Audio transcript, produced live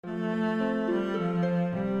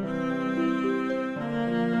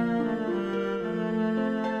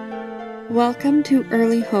Welcome to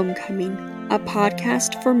Early Homecoming, a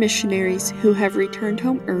podcast for missionaries who have returned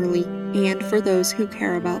home early and for those who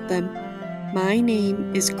care about them. My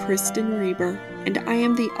name is Kristen Reber, and I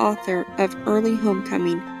am the author of Early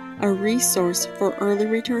Homecoming, a resource for early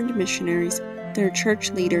returned missionaries, their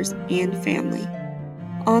church leaders, and family.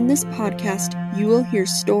 On this podcast, you will hear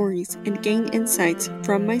stories and gain insights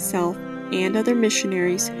from myself and other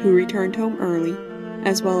missionaries who returned home early,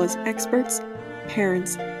 as well as experts,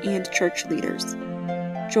 parents, and church leaders.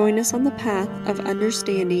 Join us on the path of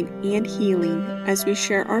understanding and healing as we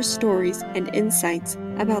share our stories and insights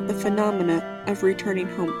about the phenomena of returning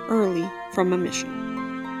home early from a mission.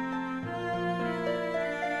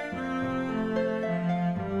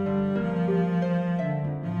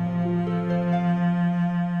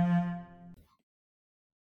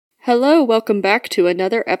 Hello, welcome back to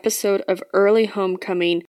another episode of Early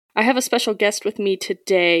Homecoming. I have a special guest with me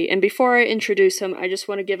today, and before I introduce him, I just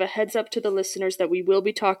want to give a heads up to the listeners that we will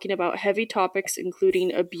be talking about heavy topics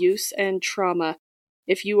including abuse and trauma.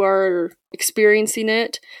 If you are experiencing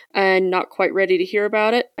it and not quite ready to hear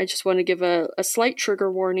about it, I just want to give a slight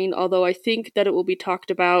trigger warning, although I think that it will be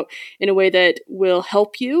talked about in a way that will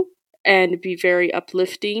help you and be very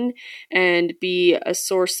uplifting and be a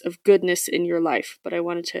source of goodness in your life. But I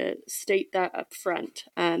wanted to state that up front,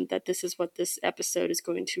 that this is what this episode is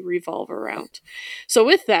going to revolve around. So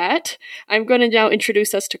with that, I'm going to now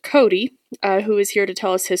introduce us to Cody, who is here to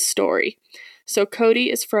tell us his story. So Cody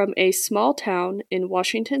is from a small town in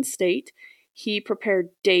Washington State. He prepared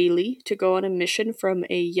daily to go on a mission from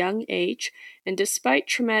a young age, and despite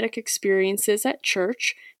traumatic experiences at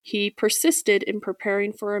church, he persisted in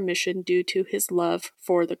preparing for a mission due to his love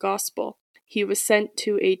for the gospel. He was sent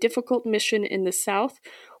to a difficult mission in the South,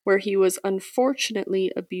 where he was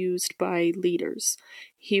unfortunately abused by leaders.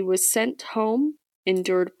 He was sent home,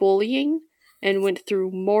 endured bullying, and went through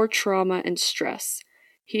more trauma and stress.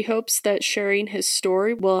 He hopes that sharing his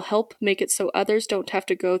story will help make it so others don't have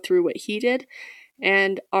to go through what he did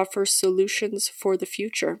and offer solutions for the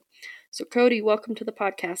future. So Cody, welcome to the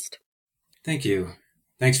podcast. Thank you.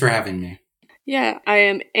 Thanks for having me. Yeah, I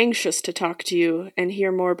am anxious to talk to you and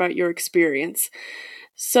hear more about your experience.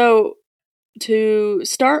 So to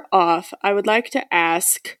start off, I would like to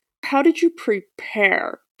ask, how did you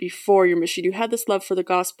prepare before your mission? You had this love for the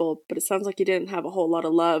gospel, but it sounds like you didn't have a whole lot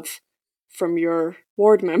of love from your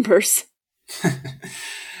ward members.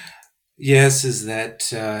 Yes, is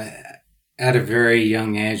that at a very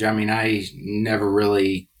young age, I never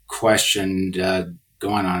really questioned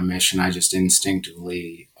going on a mission. I just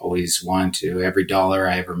instinctively always wanted to. Every dollar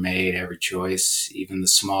I ever made, every choice, even the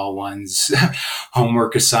small ones,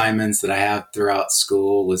 homework assignments that I had throughout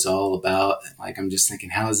school was all about, I'm just thinking,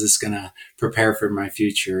 how is this going to prepare for my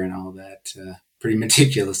future and all that pretty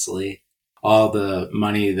meticulously. All the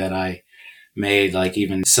money that I made,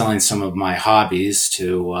 even selling some of my hobbies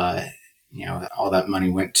to, all that money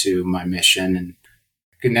went to my mission, and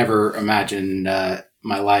could never imagine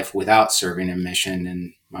my life without serving a mission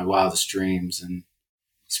in my wildest dreams. And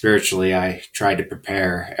spiritually, I tried to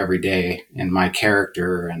prepare every day in my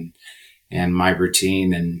character and my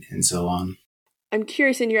routine and so on. I'm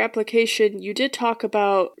curious, in your application, you did talk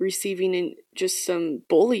about receiving just some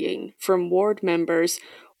bullying from ward members.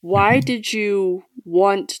 Why did you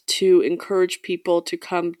want to encourage people to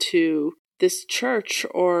come to this church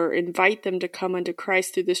or invite them to come unto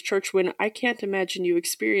Christ through this church when I can't imagine you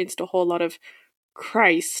experienced a whole lot of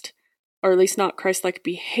Christ, or at least not Christ-like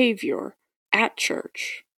behavior at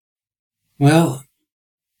church? Well,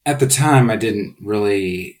 at the time, I didn't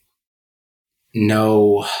really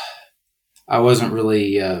know. I wasn't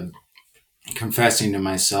really confessing to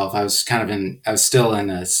myself. I was still in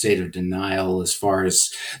a state of denial as far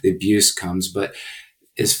as the abuse comes. But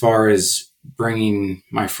as far as bringing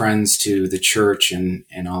my friends to the church and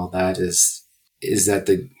all that is that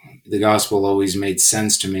the gospel always made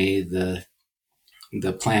sense to me.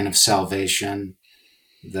 The plan of salvation,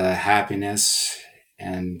 the happiness.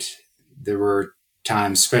 And there were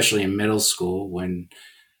times, especially in middle school, when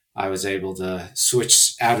I was able to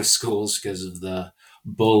switch out of schools because of the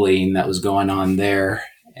bullying that was going on there,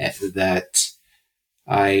 that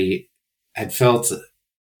I had felt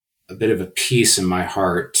a bit of a peace in my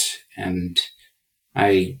heart, and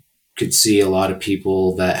I could see a lot of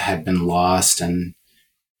people that had been lost, and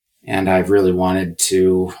I really wanted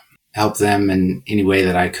to help them in any way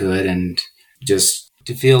that I could, and just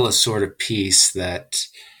to feel a sort of peace that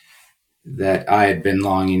I had been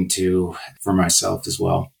longing to for myself as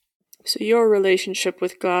well. So your relationship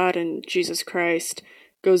with God and Jesus Christ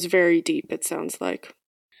goes very deep, it sounds like.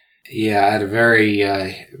 Yeah, at a very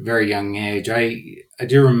young age. I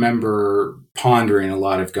do remember pondering a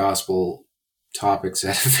lot of gospel topics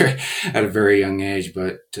at a very young age,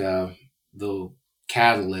 but the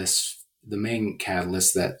the main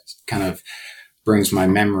catalyst that kind of brings my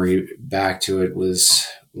memory back to it was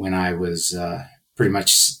when I was pretty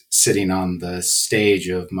much sitting on the stage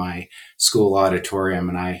of my school auditorium,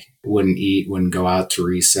 and I wouldn't eat, wouldn't go out to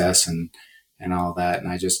recess, and all that, and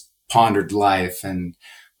I just pondered life and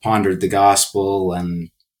pondered the gospel,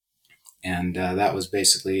 and that was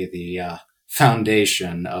basically the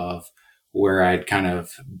foundation of where I'd kind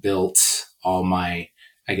of built all my,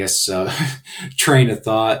 I guess, train of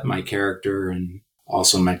thought, my character, and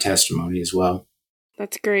also my testimony as well.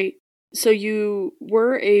 That's great. So you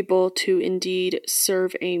were able to indeed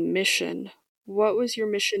serve a mission. What was your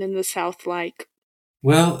mission in the South like?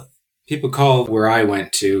 Well, people call where I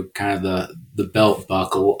went to kind of the belt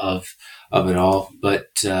buckle of it all, but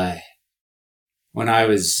when I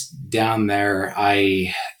was down there,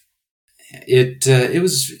 it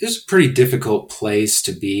was a pretty difficult place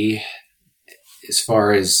to be as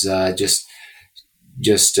far as just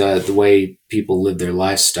the way people live their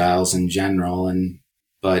lifestyles in general, and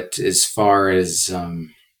but as far as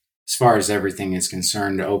everything is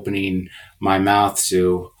concerned, opening my mouth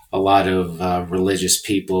to a lot of religious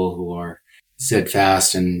people who are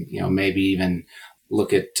steadfast, and maybe even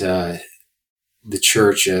look at the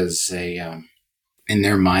church as a in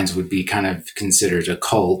their minds would be kind of considered a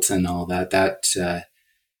cult and all that.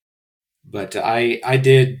 But I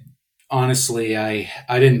did honestly, I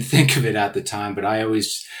didn't think of it at the time, but I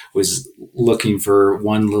always was looking for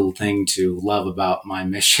one little thing to love about my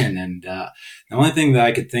mission. And the only thing that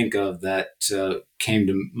I could think of that came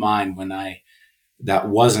to mind that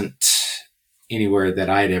wasn't anywhere that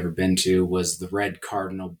I'd ever been to was the red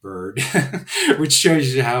cardinal bird, which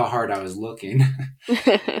shows you how hard I was looking,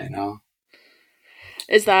 you know.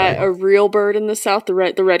 Is that a real bird in the South, the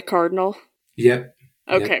red cardinal? Yep.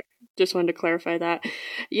 Okay. Yep. Just wanted to clarify that.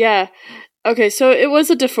 Yeah. Okay, so it was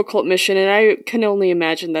a difficult mission, and I can only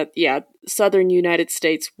imagine that, southern United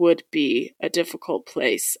States would be a difficult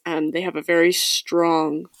place. They have a very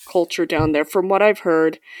strong culture down there, from what I've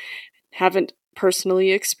heard. Haven't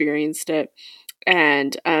personally experienced it.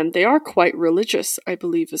 And they are quite religious, I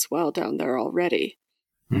believe, as well down there already.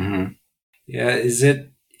 Mm-hmm. Yeah,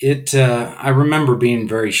 I remember being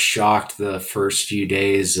very shocked the first few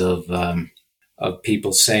days of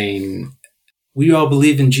people saying, we all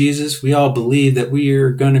believe in Jesus. We all believe that we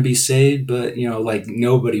are going to be saved. But, like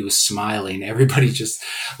nobody was smiling. Everybody just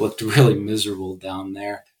looked really miserable down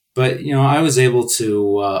there. But, I was able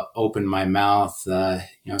to open my mouth,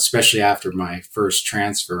 especially after my first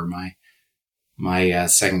transfer. My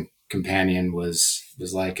second companion was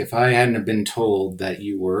like, if I hadn't have been told that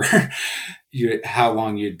you were, how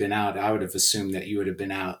long you'd been out, I would have assumed that you would have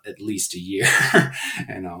been out at least a year,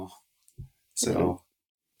 So,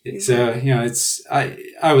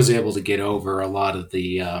 I was able to get over a lot of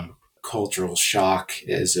the cultural shock,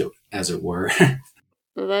 as it were.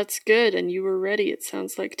 Well, that's good, and you were ready, it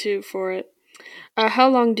sounds like, too, for it. How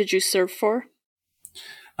long did you serve for?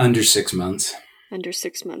 Under 6 months. Under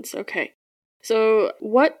 6 months, okay. So,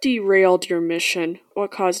 what derailed your mission?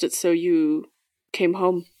 What caused it so you came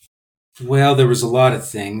home? Well, there was a lot of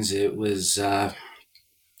things. It was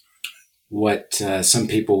what some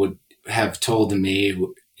people would have told to me,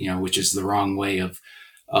 which is the wrong way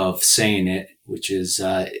of saying it, which is,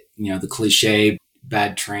 the cliche,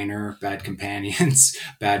 bad trainer, bad companions,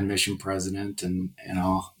 bad mission president, and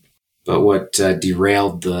all. But what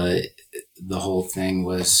derailed the whole thing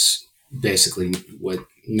was basically what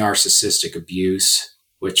narcissistic abuse,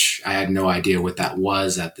 which I had no idea what that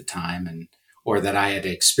was at the time, or that I had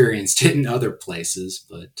experienced it in other places.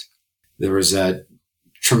 But there was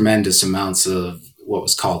tremendous amounts of what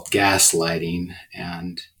was called gaslighting,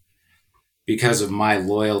 and because of my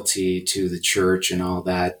loyalty to the church and all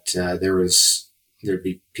that, there'd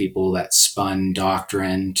be people that spun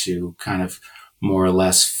doctrine to kind of more or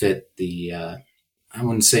less fit the I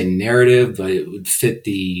wouldn't say narrative, but it would fit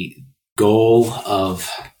the goal of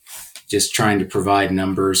just trying to provide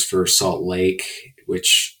numbers for Salt Lake,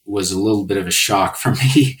 which was a little bit of a shock for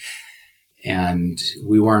me. And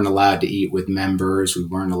we weren't allowed to eat with members. We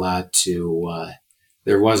weren't allowed to,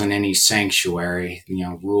 there wasn't any sanctuary.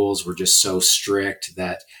 Rules were just so strict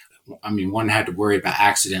that, one had to worry about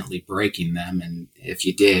accidentally breaking them. And if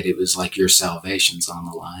you did, it was like your salvation's on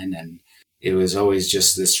the line. And it was always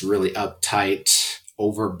just this really uptight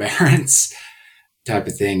overbearance type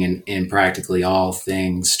of thing in practically all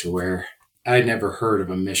things, to where I'd never heard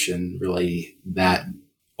of a mission really that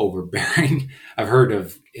overbearing. I've heard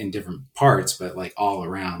of in different parts, but like all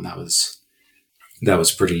around, that was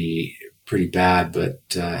pretty bad. But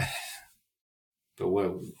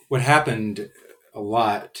what happened a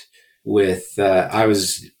lot with I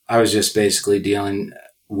was just basically dealing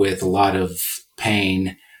with a lot of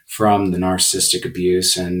pain from the narcissistic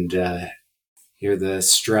abuse, and here the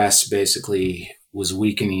stress basically was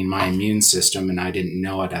weakening my immune system, and I didn't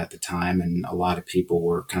know it at the time. And a lot of people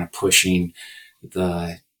were kind of pushing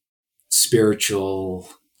the spiritual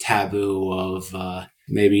taboo of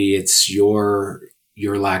maybe it's your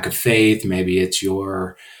lack of faith, maybe it's the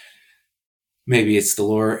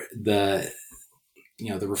Lord,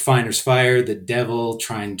 the refiner's fire, the devil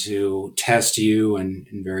trying to test you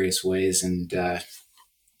in various ways, and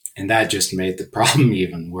that just made the problem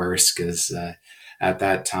even worse, because at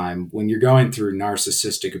that time, when you're going through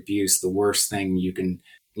narcissistic abuse, the worst thing you can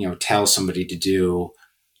tell somebody to do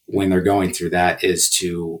when they're going through that is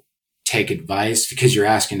to take advice, because you're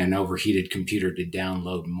asking an overheated computer to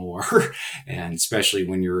download more. And especially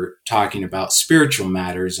when you're talking about spiritual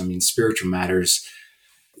matters,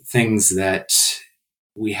 things that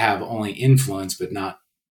we have only influence, but not,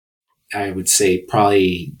 I would say,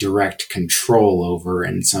 probably direct control over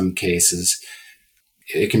in some cases.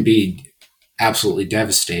 It can be absolutely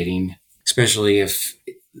devastating, especially if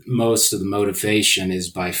most of the motivation is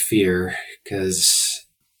by fear, because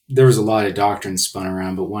there was a lot of doctrine spun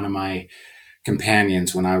around, but one of my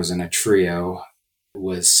companions when I was in a trio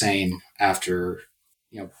was saying, after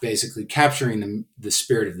basically capturing the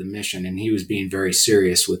spirit of the mission, and he was being very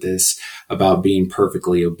serious with this about being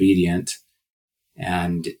perfectly obedient.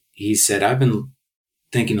 And he said, I've been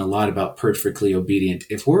thinking a lot about perfectly obedient.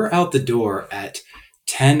 If we're out the door at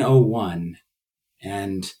 10:01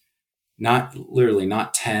 and not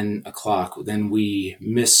 10 o'clock, then we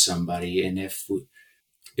miss somebody. And if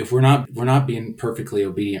we're not being perfectly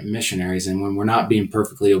obedient missionaries, and when we're not being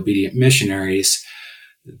perfectly obedient missionaries,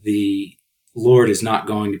 the Lord is not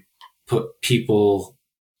going to put people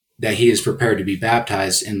that he is prepared to be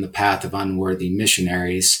baptized in the path of unworthy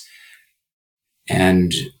missionaries.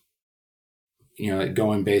 And,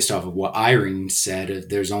 going based off of what Irene said,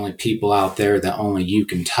 there's only people out there that only you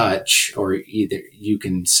can touch, or either you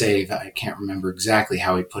can save. I can't remember exactly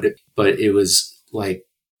how he put it, but it was like,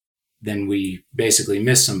 then we basically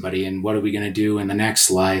miss somebody. And what are we going to do in the next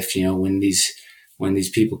life? When these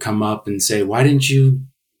people come up and say, why didn't you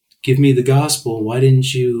give me the gospel? Why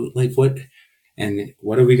didn't you, like, what? And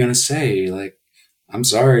what are we going to say? Like, I'm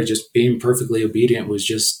sorry, just being perfectly obedient was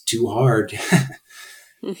just too hard.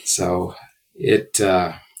 So it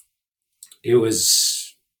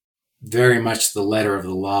was very much the letter of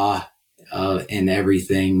the law in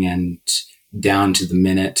everything, and down to the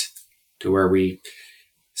minute, to where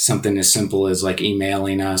something as simple as like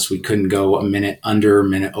emailing us, we couldn't go a minute under, a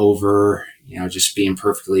minute over, just being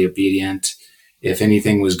perfectly obedient. If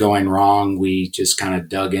anything was going wrong, we just kind of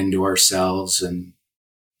dug into ourselves,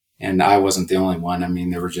 and I wasn't the only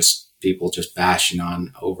one. There were just people just bashing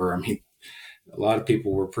on over. A lot of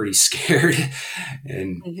people were pretty scared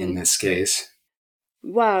in this case.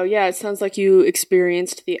 Wow, yeah, it sounds like you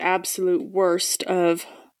experienced the absolute worst of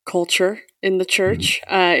culture in the church,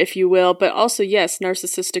 if you will, but also, yes,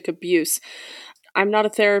 narcissistic abuse. I'm not a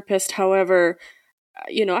therapist, however,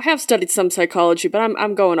 I have studied some psychology, but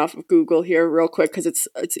I'm going off of Google here real quick because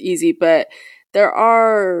it's easy, but there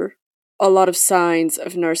are a lot of signs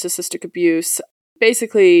of narcissistic abuse.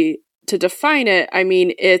 Basically, to define it,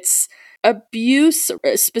 it's abuse,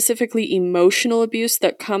 specifically emotional abuse,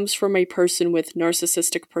 that comes from a person with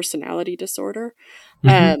narcissistic personality disorder.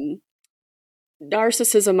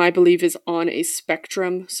 Narcissism, I believe, is on a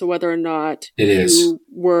spectrum. So whether or not you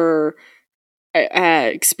were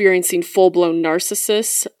experiencing full-blown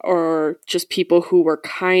narcissists, or just people who were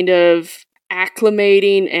kind of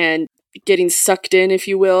acclimating and getting sucked in, if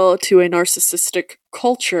you will, to a narcissistic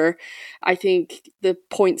culture, I think the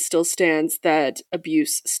point still stands that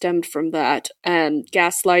abuse stemmed from that.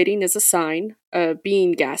 Gaslighting is a sign,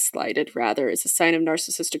 being gaslighted, rather, is a sign of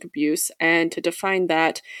narcissistic abuse. And to define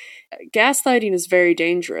that, gaslighting is very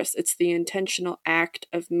dangerous. It's the intentional act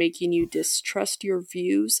of making you distrust your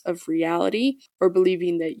views of reality, or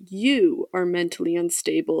believing that you are mentally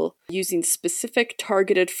unstable, using specific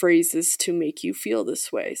targeted phrases to make you feel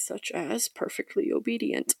this way, such as perfectly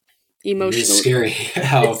obedient. Emotional. It's scary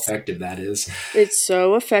how effective that is. It's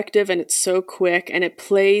so effective, and it's so quick, and it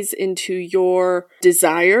plays into your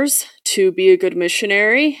desires to be a good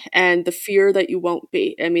missionary and the fear that you won't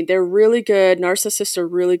be. They're really good. Narcissists are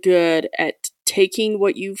really good at taking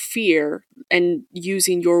what you fear and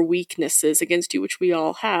using your weaknesses against you, which we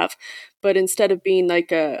all have. But instead of being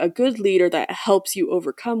like a good leader that helps you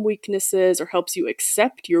overcome weaknesses or helps you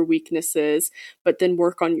accept your weaknesses, but then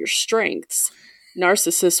work on your strengths,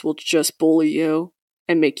 narcissists will just bully you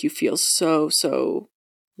and make you feel so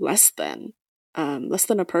less than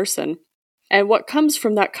a person. And what comes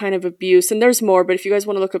from that kind of abuse, and there's more, but if you guys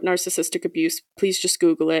want to look up narcissistic abuse, please just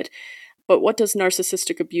Google it. But what does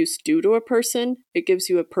narcissistic abuse do to a person? It gives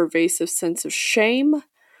you a pervasive sense of shame,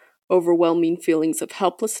 overwhelming feelings of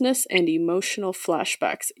helplessness, and emotional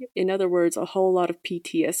flashbacks. In other words, a whole lot of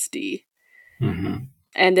PTSD. Mm-hmm.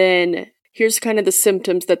 And then here's kind of the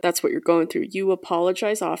symptoms that's what you're going through. You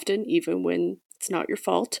apologize often, even when it's not your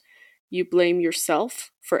fault. You blame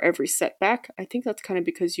yourself for every setback. I think that's kind of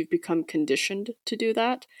because you've become conditioned to do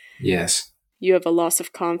that. Yes. You have a loss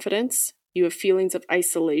of confidence. You have feelings of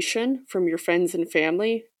isolation from your friends and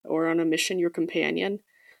family, or on a mission, your companion.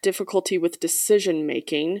 Difficulty with decision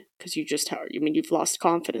making because you've lost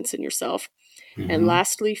confidence in yourself. Mm-hmm. And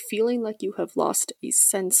lastly, feeling like you have lost a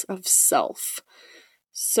sense of self.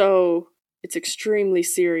 So it's extremely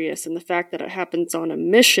serious, and the fact that it happens on a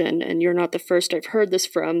mission, and you're not the first I've heard this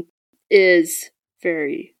from, is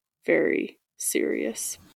very, very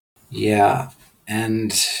serious. Yeah,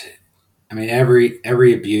 and I mean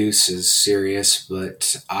every abuse is serious,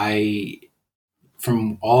 but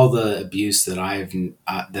from all the abuse that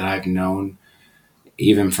I've known,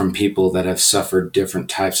 even from people that have suffered different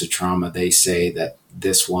types of trauma, they say that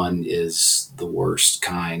this one is the worst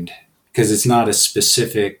kind because it's not a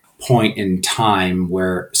specific point in time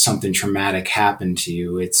where something traumatic happened to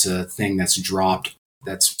you. It's a thing that's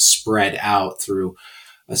spread out through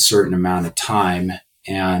a certain amount of time,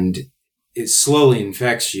 and it slowly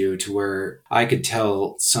infects you to where I could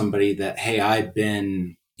tell somebody that, hey, I've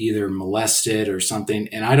been either molested or something,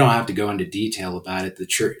 and I don't have to go into detail about it. The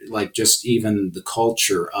church, like just even the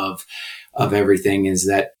culture of everything, is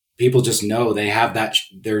that people just know they have that.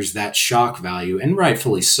 There's that shock value, and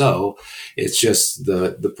rightfully so. It's just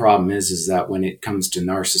the problem is that when it comes to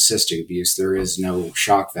narcissistic abuse, there is no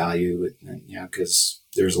shock value, because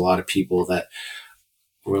there's a lot of people that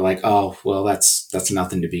were like, oh, well, that's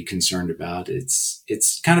nothing to be concerned about.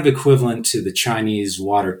 It's kind of equivalent to the Chinese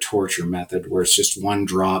water torture method, where it's just one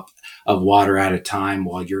drop of water at a time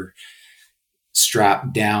while you're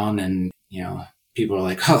strapped down, and people are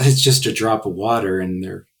like, oh, it's just a drop of water, and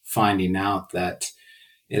they're finding out that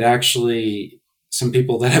it actually, some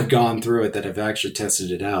people that have gone through it, that have actually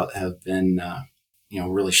tested it out, have been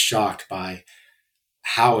really shocked by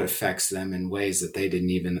how it affects them in ways that they didn't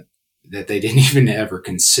even ever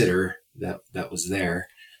consider that was there.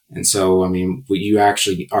 And so, I mean, you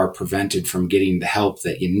actually are prevented from getting the help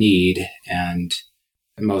that you need, and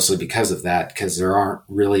mostly because of that, because there aren't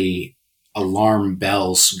really alarm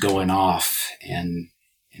bells going off in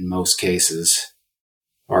most cases,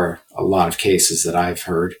 or a lot of cases that I've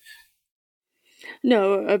heard.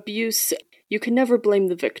 No, abuse, you can never blame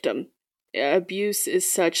the victim. Abuse is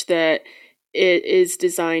such that it is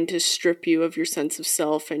designed to strip you of your sense of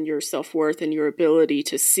self and your self-worth and your ability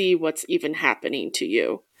to see what's even happening to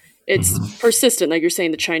you. It's persistent. Like you're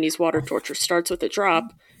saying, the Chinese water torture starts with a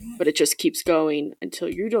drop, but it just keeps going until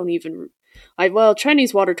you don't even...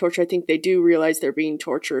 Chinese water torture, I think they do realize they're being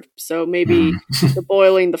tortured. So maybe the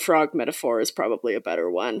boiling the frog metaphor is probably a better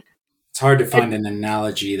one. It's hard to find an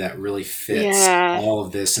analogy that really fits all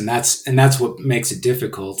of this. And that's what makes it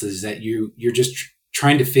difficult, is that you're just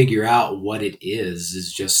trying to figure out what it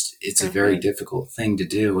is just, it's a very difficult thing to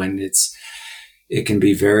do. And it can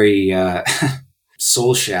be very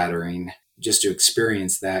soul shattering just to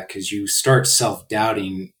experience that, because you start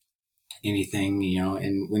self-doubting anything,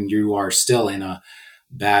 and when you are still in a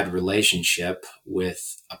bad relationship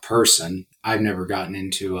with a person. I've never gotten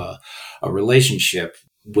into a relationship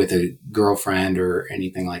with a girlfriend or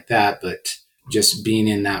anything like that, but just being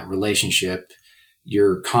in that relationship,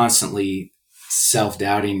 you're constantly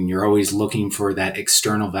self-doubting, and you're always looking for that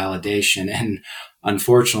external validation. And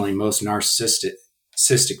unfortunately, most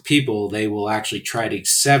narcissistic people, they will actually try to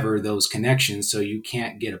sever those connections so you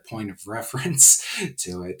can't get a point of reference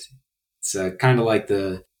to it. It's kind of like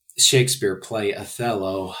the Shakespeare play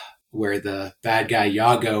Othello, where the bad guy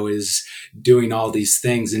Iago is doing all these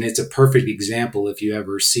things. And it's a perfect example, if you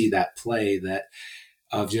ever see that play, that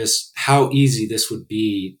of just how easy this would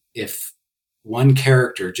be if one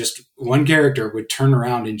character would turn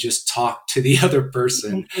around and just talk to the other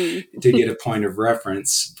person to get a point of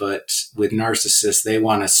reference. But with narcissists, they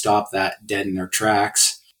want to stop that dead in their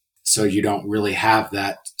tracks. So you don't really have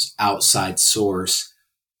that outside source.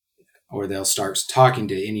 Or they'll start talking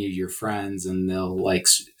to any of your friends, and they'll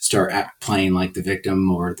start playing like the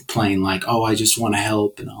victim, or playing like, oh, I just want to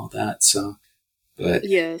help and all that. So, but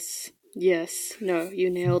yes, Yes. No, you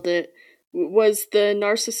nailed it. Was the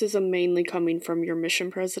narcissism mainly coming from your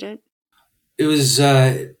mission president? It was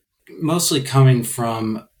mostly coming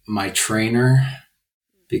from my trainer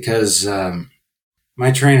because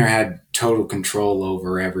my trainer had total control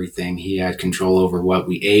over everything. He had control over what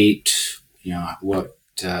we ate, what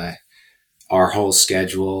our whole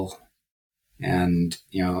schedule, and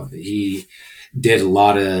he did a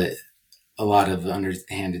lot of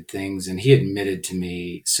underhanded things, and he admitted to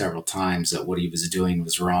me several times that what he was doing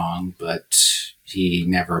was wrong, but he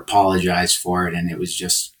never apologized for it, and it was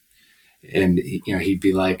just, and he'd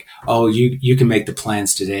be like, "Oh, you can make the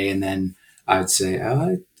plans today," and then I'd say,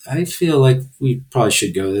 "Oh, I feel like we probably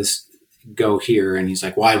should go here," and he's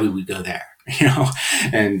like, "Why would we go there?"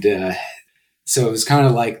 And so it was kind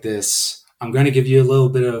of like this. I'm going to give you a little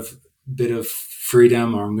bit of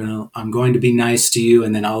freedom, or I'm going to be nice to you,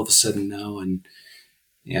 and then all of a sudden, no, and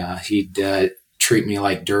yeah, he'd treat me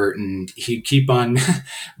like dirt, and he'd keep on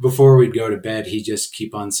before we'd go to bed. He'd just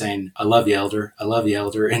keep on saying, "I love you, elder. I love you,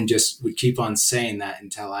 elder," and just would keep on saying that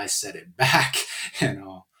until I said it back, you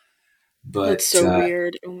know. That's But so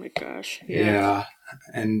weird. Oh my gosh. Yeah. yeah,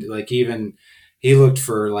 and like even he looked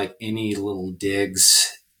for like any little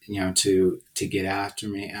digs, to get after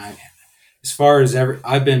me. As far as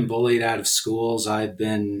I've been bullied out of schools. I've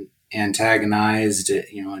been antagonized,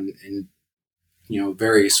 in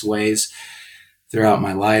various ways throughout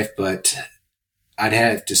my life, but I'd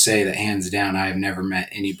have to say that hands down, I've never met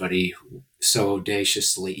anybody so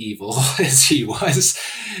audaciously evil as he was,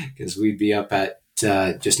 because we'd be up at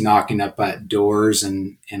just knocking up at doors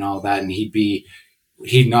and all that, and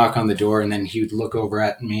he'd knock on the door, and then he would look over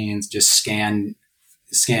at me and just scan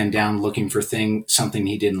down looking for something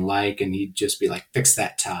he didn't like, and he'd just be like, "Fix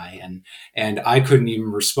that tie," and I couldn't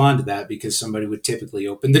even respond to that because somebody would typically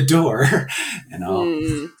open the door.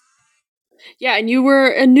 Hmm. Yeah, and you were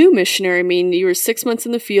a new missionary. I mean, you were 6 months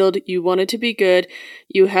in the field. You wanted to be good.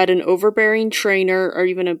 You had an overbearing trainer or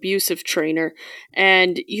even abusive trainer,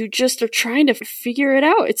 and you just are trying to figure it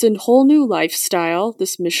out. It's a whole new lifestyle,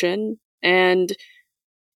 this mission, and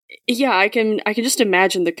yeah, I can just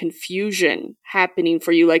imagine the confusion happening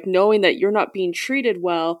for you, like knowing that you're not being treated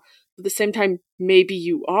well, but at the same time maybe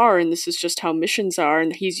you are, and this is just how missions are,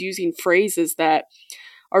 and he's using phrases that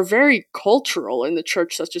are very cultural in the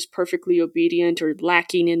church, such as perfectly obedient or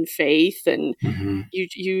lacking in faith, and Mm-hmm.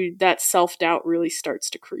 you that self-doubt really starts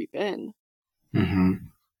to creep in. Mm-hmm.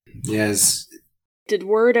 Yes. Did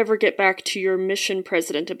word ever get back to your mission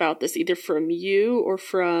president about this, either from you or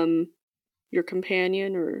from your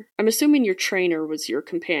companion? Or I'm assuming your trainer was your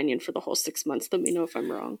companion for the whole 6 months. Let me know if I'm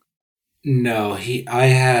wrong. No, I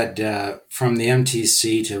had, from the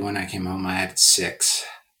MTC to when I came home, I had six.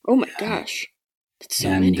 Oh my gosh. That's so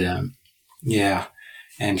And, many. yeah,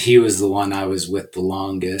 and he was the one I was with the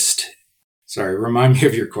longest. Sorry, remind me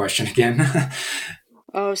of your question again.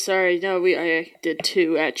 Oh, sorry. No, I did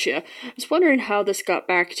two at you. I was wondering how this got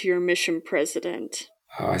back to your mission president.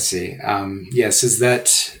 Oh, I see. Yes, is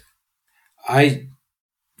that I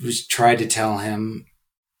was tried to tell him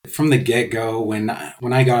from the get go when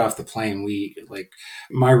I got off the plane. We like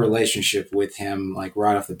my relationship with him, like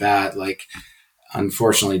right off the bat, like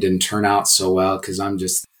unfortunately didn't turn out so well, because I'm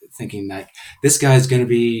just thinking that this guy's going to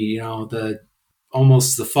be, the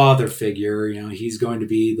almost the father figure. He's going to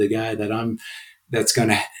be the guy that's going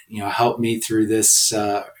to, help me through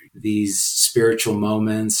these spiritual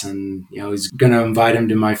moments, and he's going to invite him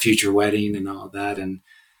to my future wedding and all that. And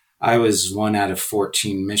I was one out of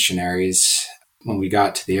 14 missionaries when we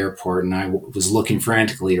got to the airport, and I was looking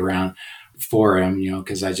frantically around for him,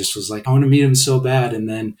 because I just was like, I want to meet him so bad. And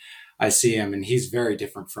then I see him, and he's very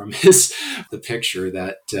different from the picture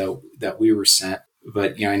that we were sent.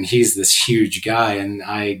 But and he's this huge guy, and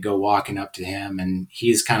I go walking up to him, and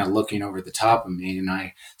he's kind of looking over the top of me, and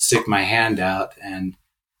I stick my hand out, and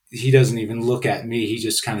he doesn't even look at me. He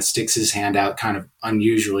just kind of sticks his hand out, kind of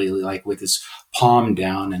unusually, like with his palm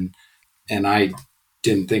down, and I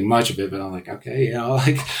didn't think much of it, but I'm like, okay,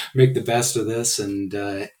 like make the best of this, and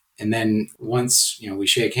then once we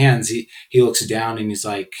shake hands, he looks down and he's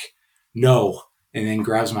like, no, and then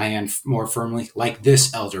grabs my hand more firmly, like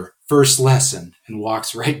this, elder, first lesson, and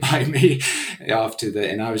walks right by me off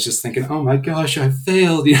and I was just thinking, oh my gosh, I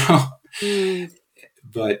failed. Mm.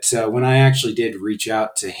 But when I actually did reach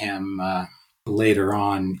out to him later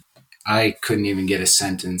on, I couldn't even get a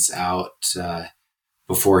sentence out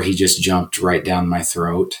before he just jumped right down my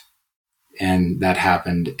throat. And that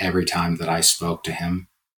happened every time that I spoke to him.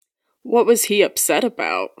 What was he upset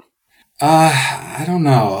about? I don't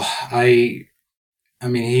know. I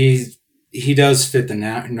mean, he does fit the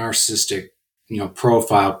narcissistic,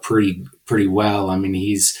 profile pretty well. I mean,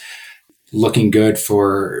 he's looking good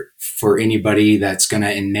for anybody that's going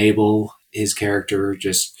to enable his character,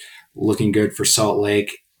 just looking good for Salt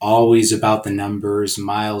Lake, always about the numbers,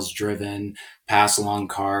 miles driven, pass along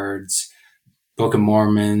cards, Book of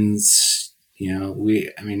Mormons.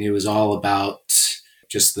 It was all about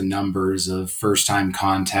just the numbers of first time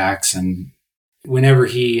contacts. And whenever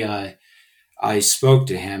I spoke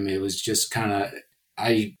to him, it was just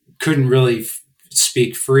I couldn't really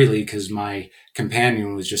speak freely because my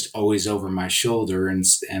companion was just always over my shoulder. And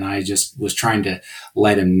I just was trying to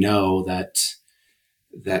let him know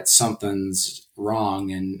that something's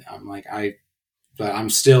wrong. And but I'm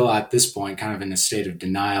still at this point kind of in a state of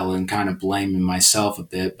denial and kind of blaming myself a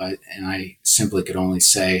bit. And I simply could only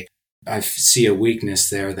say, I see a weakness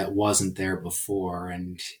there that wasn't there before.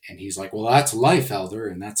 And he's like, well, that's life, Elder.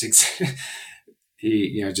 And that's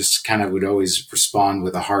he, just kind of would always respond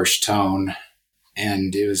with a harsh tone.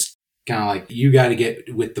 And it was kind of like, you got to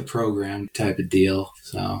get with the program type of deal.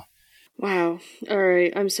 So. Wow. All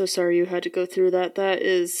right. I'm so sorry you had to go through that.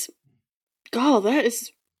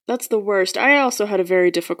 That's the worst. I also had a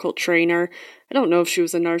very difficult trainer. I don't know if she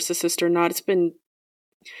was a narcissist or not.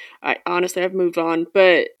 I've moved on,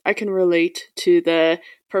 but I can relate to the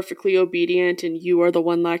perfectly obedient and you are the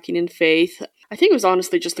one lacking in faith. I think it was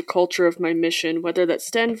honestly just the culture of my mission, whether that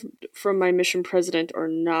stemmed from my mission president or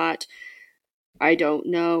not. I don't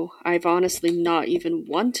know. I've honestly not even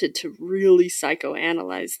wanted to really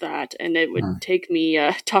psychoanalyze that, and it would take me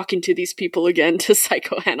talking to these people again to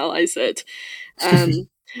psychoanalyze it.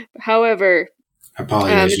 However,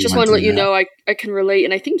 I just want to let you know I can relate,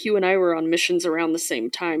 and I think you and I were on missions around the same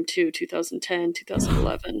time too, 2010,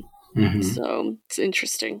 2011. Mm-hmm. So it's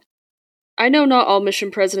interesting. I know not all mission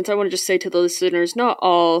presidents, I want to just say to the listeners, not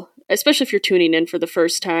all, especially if you're tuning in for the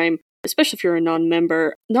first time, especially if you're a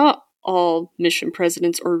non-member, not all mission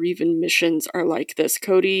presidents or even missions are like this.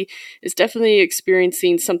 Cody is definitely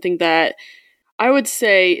experiencing something that I would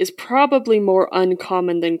say is probably more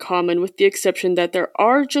uncommon than common, with the exception that there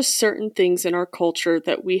are just certain things in our culture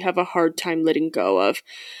that we have a hard time letting go of.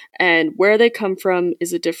 And where they come from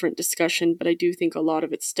is a different discussion, but I do think a lot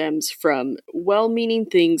of it stems from well-meaning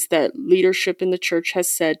things that leadership in the church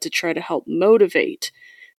has said to try to help motivate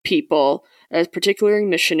people, particularly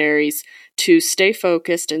missionaries, to stay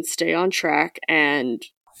focused and stay on track and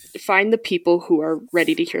find the people who are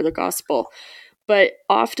ready to hear the gospel. But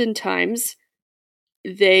oftentimes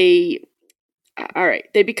they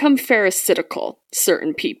become pharisaical,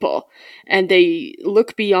 certain people, and they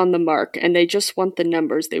look beyond the mark and they just want the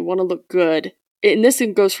numbers. They want to look good. And this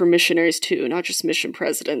goes for missionaries too, not just mission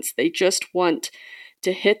presidents. They just want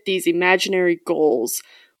to hit these imaginary goals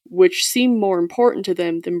which seem more important to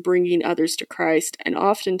them than bringing others to Christ. And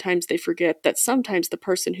oftentimes they forget that sometimes the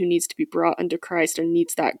person who needs to be brought unto Christ and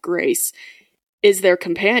needs that grace is their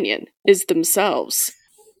companion, is themselves,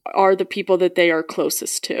 are the people that they are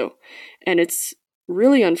closest to. And it's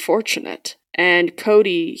really unfortunate. And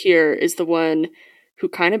Cody here is the one who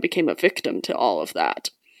kind of became a victim to all of that.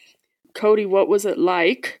 Cody, what was it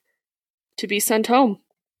like to be sent home?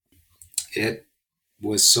 It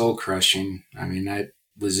was soul crushing. I mean, I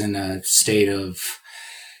was in a state of,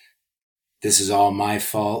 this is all my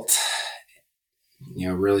fault,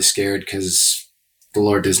 really scared because the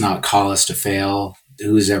Lord does not call us to fail.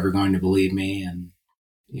 Who's ever going to believe me? And,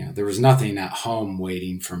 there was nothing at home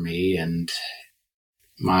waiting for me, and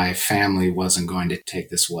my family wasn't going to take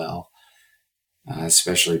this well,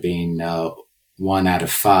 especially being 1 out of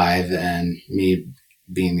 5 and me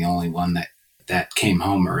being the only one that came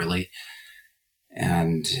home early.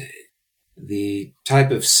 And the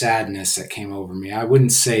type of sadness that came over me, I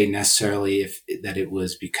wouldn't say necessarily that it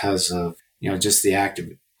was because of, just the act of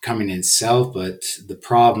coming in itself, but the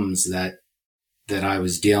problems that I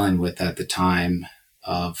was dealing with at the time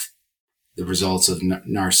of the results of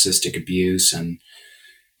narcissistic abuse and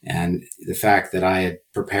the fact that I had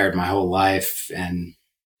prepared my whole life and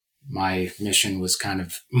my mission was kind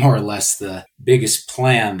of more or less the biggest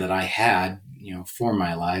plan that I had, for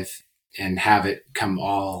my life, and have it come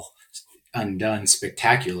all undone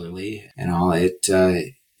spectacularly and all.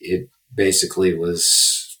 It basically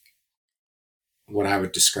was what I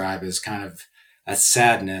would describe as kind of a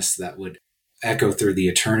sadness that would echo through the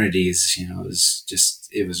eternities.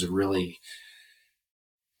 It was a really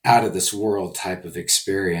out of this world type of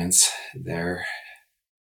experience there.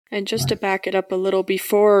 And just to back it up a little,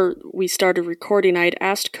 before we started recording, I'd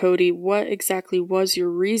asked Cody, what exactly was your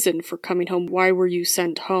reason for coming home? Why were you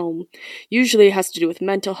sent home? Usually it has to do with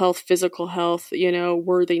mental health, physical health,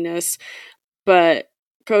 worthiness. But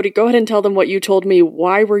Cody, go ahead and tell them what you told me.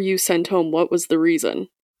 Why were you sent home? What was the reason?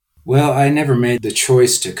 Well, I never made the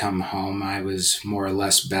choice to come home. I was more or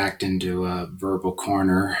less backed into a verbal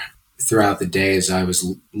corner throughout the day as I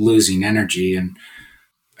was losing energy,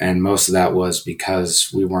 and most of that was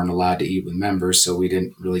because we weren't allowed to eat with members, so we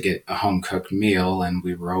didn't really get a home cooked meal, and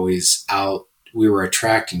we were always out. We were a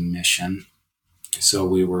tracking mission, so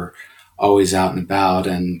we were always out and about,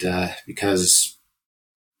 and because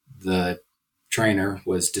the trainer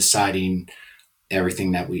was deciding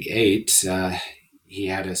everything that we ate, he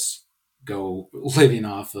had us go living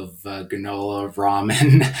off of granola,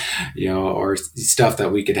 ramen, or stuff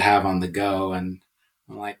that we could have on the go. And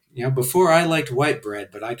I'm like, before I liked white bread,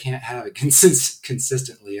 but I can't have it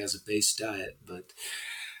consistently as a base diet.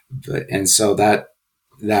 And so that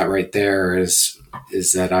right there is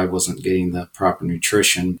that I wasn't getting the proper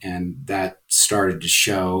nutrition, and that started to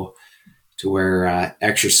show to where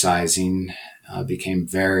exercising became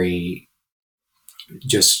very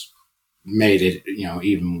just made it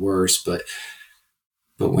even worse. But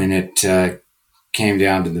when it came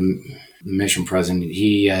down to the mission president,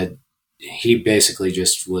 he basically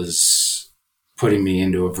just was putting me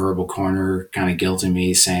into a verbal corner, kind of guilting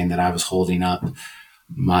me, saying that I was holding up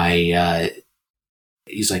my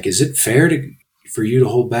he's like, is it fair for you to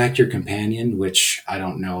hold back your companion? Which I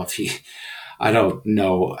don't know I don't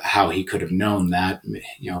know how he could have known that.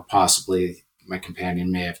 Possibly my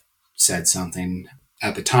companion may have said something.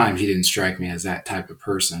 At the time, he didn't strike me as that type of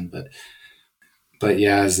person, but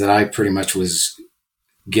yeah, is that I pretty much was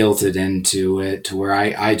guilted into it to where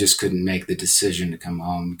I just couldn't make the decision to come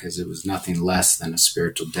home because it was nothing less than a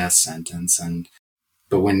spiritual death sentence.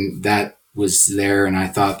 But when that was there and I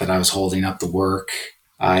thought that I was holding up the work,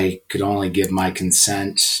 I could only give my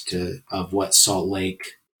consent of what Salt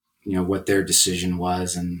Lake, what their decision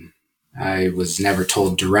was. And I was never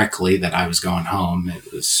told directly that I was going home.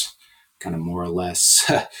 It was kind of more or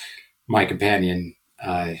less my companion.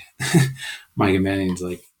 My companion's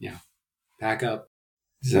like, pack up.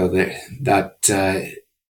 So that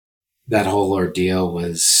whole ordeal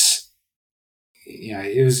was,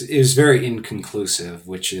 it was very inconclusive,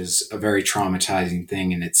 which is a very traumatizing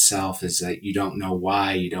thing in itself. Is that you don't know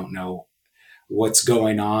why, you don't know what's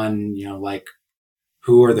going on. Like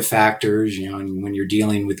who are the factors? And when you're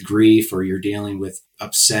dealing with grief or you're dealing with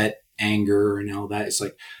upset, anger, and all that, it's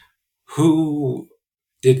like who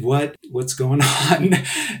did what's going on,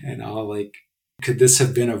 and all, like, could this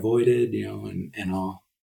have been avoided, and all.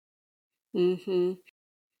 Mm-hmm.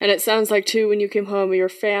 And it sounds like, too, when you came home, your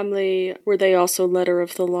family, were they also letter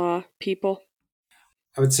of the law people?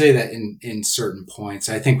 I would say that in certain points,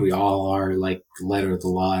 I think we all are like letter of the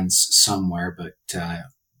law in somewhere, but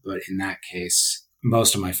in that case,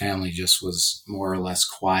 most of my family just was more or less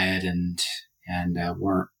quiet and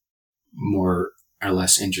weren't more or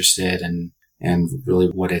less interested and really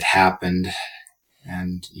what had happened.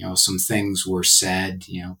 And, some things were said,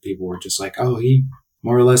 people were just like, oh, he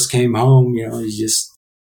more or less came home, he just,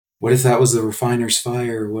 what if that was the refiner's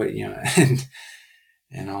fire? What,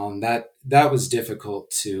 and all, and that was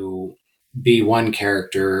difficult to be one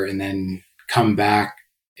character and then come back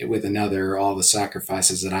with another, all the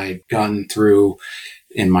sacrifices that I had gone through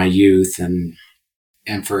in my youth,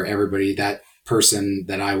 and for everybody, that person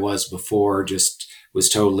that I was before just was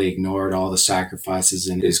totally ignored, all the sacrifices,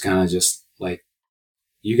 and is kind of just like,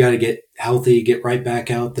 you got to get healthy, get right back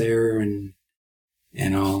out there, and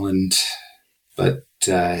all. And but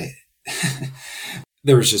there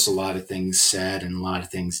was just a lot of things said and a lot of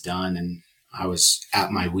things done, and I was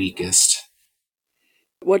at my weakest.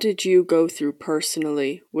 What did you go through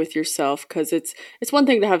personally with yourself? Because it's one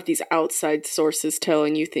thing to have these outside sources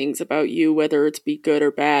telling you things about you, whether it's be good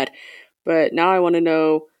or bad. But now I want to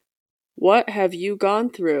know, what have you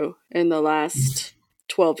gone through in the last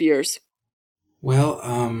 12 years? Well,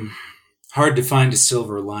 hard to find a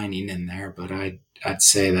silver lining in there, but I'd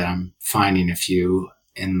say that I'm finding a few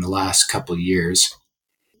in the last couple of years.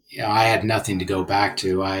 I had nothing to go back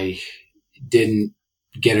to. I didn't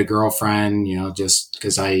get a girlfriend, just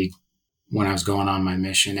because when I was going on my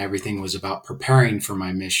mission, everything was about preparing for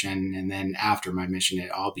my mission. And then after my mission,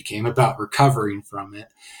 it all became about recovering from it.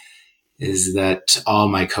 Is that all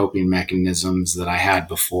my coping mechanisms that I had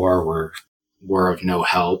before were of no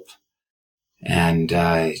help. And,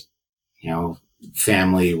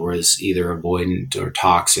 family was either avoidant or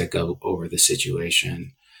toxic over the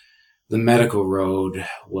situation. The medical road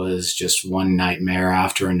was just one nightmare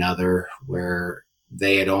after another, where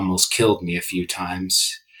they had almost killed me a few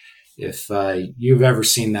times. If you've ever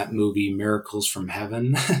seen that movie Miracles from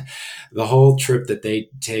Heaven, the whole trip that they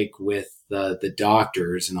take with the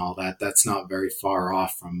doctors and all that, that's not very far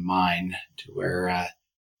off from mine, to where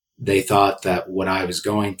they thought that what I was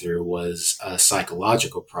going through was a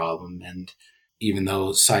psychological problem. And even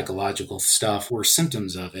though psychological stuff were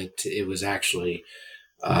symptoms of it, it was actually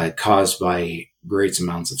caused by great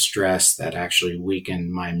amounts of stress that actually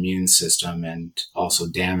weakened my immune system and also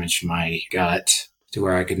damaged my gut to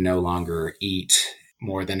where I could no longer eat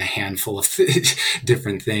more than a handful of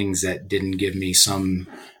different things that didn't give me some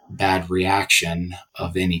bad reaction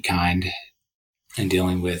of any kind, and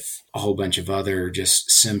dealing with a whole bunch of other just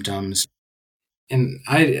symptoms. And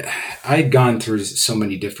I'd gone through so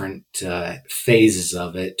many different phases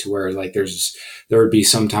of it to where like there would be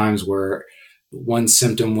some times where one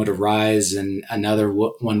symptom would arise and another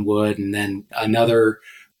one would, and then another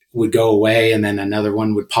would go away and then another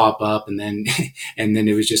one would pop up, and then and then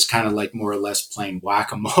it was just kind of like more or less playing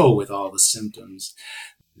whack-a-mole with all the symptoms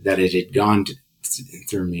that it had gone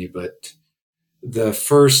through me. But the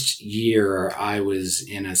first year I was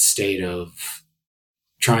in a state of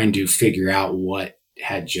trying to figure out what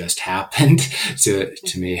had just happened to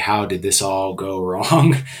me. How did this all go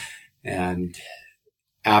wrong? And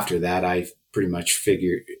after that, I pretty much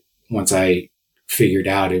once I figured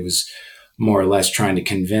out, it was more or less trying to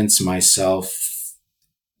convince myself,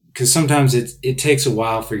 because sometimes it takes a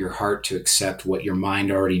while for your heart to accept what your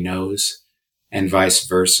mind already knows, and vice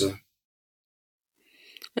versa.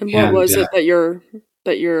 And what was it that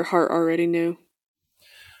your heart already knew?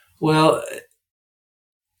 Well,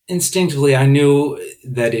 instinctively, I knew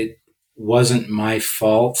that it wasn't my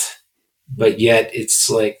fault, but yet it's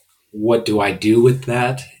like, what do I do with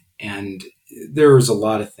that? And there was a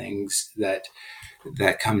lot of things that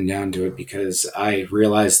come down to it, because I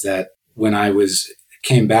realized that when I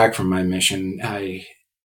came back from my mission, I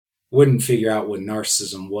wouldn't figure out what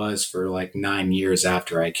narcissism was for like 9 years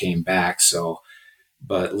after I came back. So,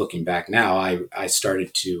 but looking back now, I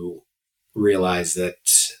started to realize that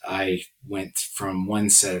I went from one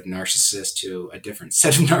set of narcissists to a different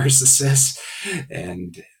set of narcissists,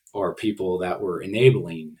 or people that were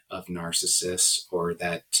enabling of narcissists, or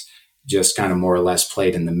that just kind of more or less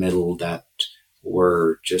played in the middle, that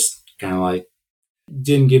were just kind of like,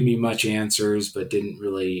 didn't give me much answers,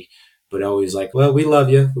 but always like, well, we love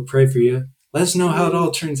you. We'll pray for you. Let us know how it all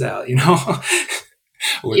turns out,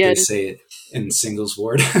 what they say it in singles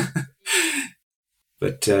ward.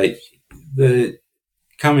 But the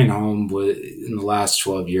coming home in the last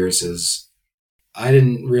 12 years I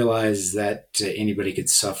didn't realize that anybody could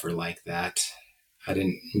suffer like that. I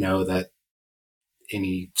didn't know that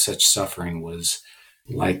any such suffering was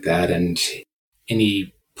like that. And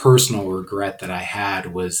any personal regret that I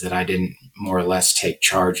had was that I didn't more or less take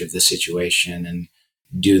charge of the situation and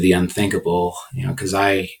do the unthinkable, because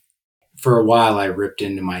for a while I ripped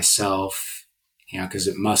into myself, because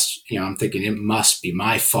I'm thinking it must be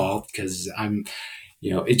my fault, because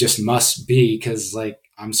it just must be, because like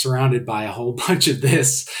I'm surrounded by a whole bunch of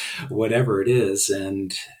this, whatever it is.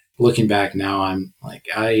 And looking back now, I'm like,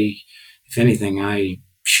 if anything, I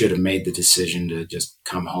should have made the decision to just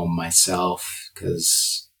come home myself,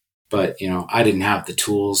 but I didn't have the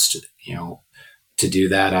tools to do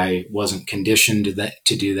that. I wasn't conditioned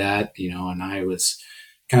to do that, and I was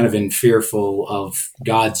kind of fearful of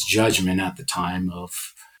God's judgment at the time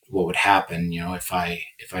of what would happen, if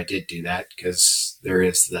I did do that, because there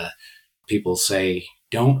is the people say,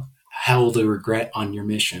 don't hold a regret on your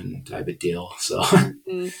mission type of deal. So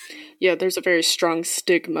yeah, there's a very strong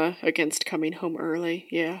stigma against coming home early.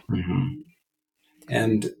 Yeah. Mm-hmm.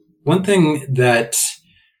 And one thing that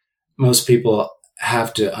most people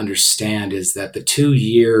have to understand is that the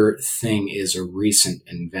 2-year thing is a recent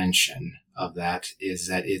invention of that. Is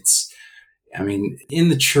that in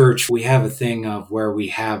the church, we have a thing of where we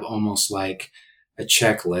have almost like a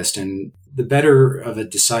checklist, and the better of a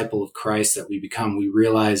disciple of Christ that we become, we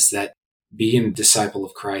realize that being a disciple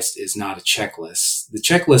of Christ is not a checklist. The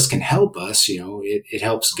checklist can help us, it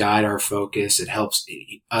helps guide our focus. It helps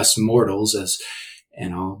us mortals,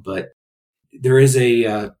 but there is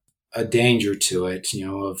a danger to it,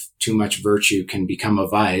 of too much virtue can become a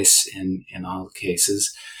vice in all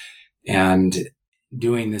cases. And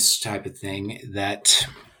doing this type of thing that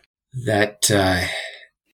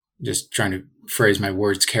just trying to phrase my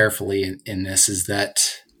words carefully in this, is that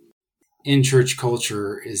in church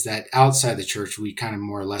culture, is that outside the church, we kind of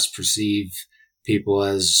more or less perceive people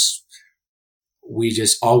as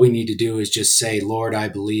all we need to do is just say, Lord, I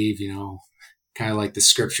believe, kind of like the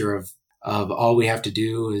scripture of all we have to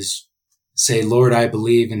do is say, Lord, I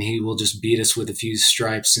believe, and he will just beat us with a few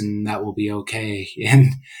stripes and that will be okay.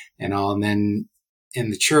 And all. And then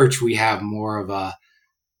in the church, we have more of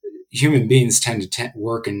human beings tend to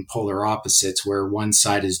work in polar opposites, where one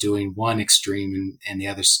side is doing one extreme and the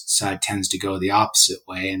other side tends to go the opposite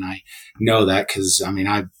way. And I know that because, I mean,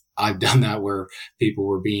 I've done that where people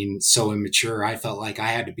were being so immature. I felt like I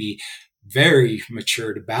had to be very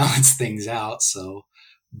mature to balance things out. So,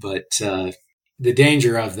 but the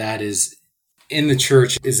danger of that is in the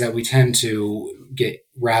church is that we tend to get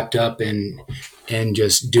wrapped up in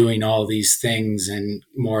just doing all these things and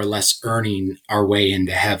more or less earning our way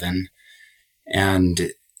into heaven,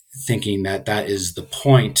 and thinking that that is the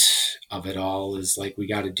point of it all, is like, we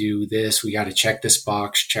got to do this, we got to check this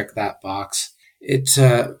box, check that box. It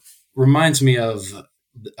reminds me of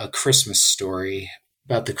a Christmas story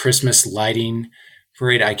about the Christmas lighting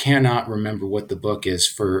parade. I cannot remember what the book is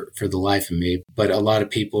for the life of me, but a lot of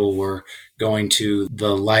people were going to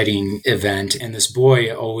the lighting event, and this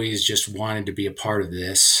boy always just wanted to be a part of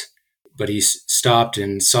this. But he stopped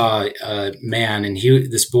and saw a man, and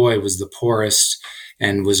this boy was the poorest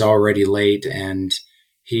and was already late, and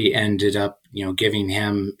he ended up, giving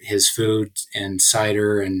him his food and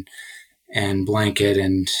cider and blanket,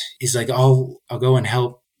 and he's like, I'll go and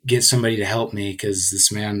get somebody to help me, because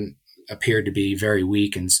this man appeared to be very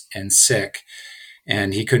weak and sick,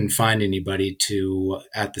 and he couldn't find anybody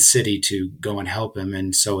at the city to go and help him.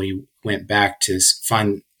 And so he went back to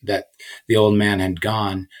find that the old man had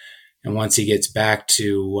gone. And once he gets back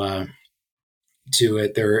to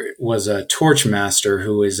it, there was a torch master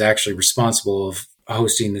who is actually responsible of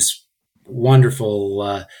hosting this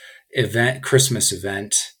wonderful Christmas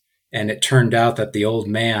event. And it turned out that the old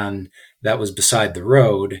man that was beside the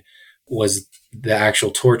road was the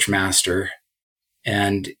actual torch master.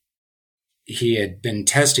 And he had been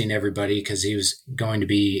testing everybody because he was going to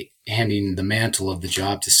be handing the mantle of the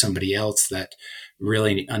job to somebody else that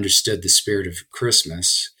really understood the spirit of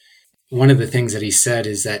Christmas. One of the things that he said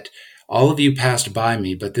is that all of you passed by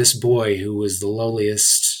me, but this boy who was the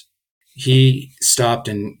lowliest, he stopped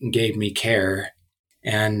and gave me care.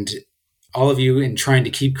 And all of you, in trying to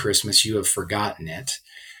keep Christmas, you have forgotten it.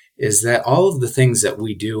 Is that all of the things that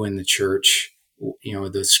we do in the church,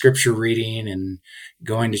 the scripture reading and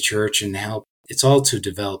going to church and help, it's all to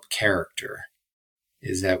develop character.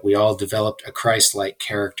 Is that we all developed a Christ-like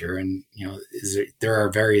character, and there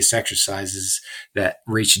are various exercises that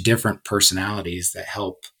reach different personalities that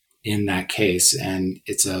help in that case, and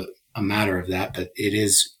it's a matter of that. But it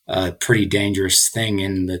is a pretty dangerous thing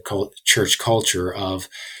in the church culture of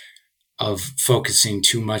focusing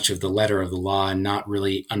too much of the letter of the law and not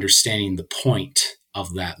really understanding the point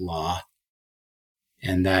of that law,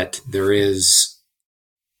 and that there is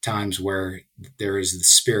times where there is the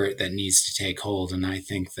spirit that needs to take hold. And I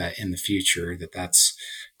think that in the future that's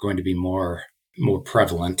going to be more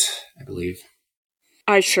prevalent, I believe.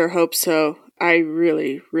 I sure hope so. I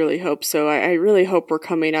really, really hope so. I really hope we're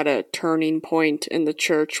coming at a turning point in the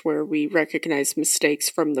church where we recognize mistakes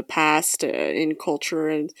from the past in culture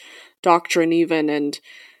and doctrine even, and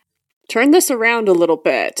turn this around a little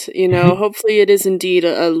bit. Hopefully it is indeed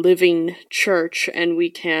a living church, and we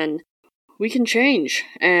can change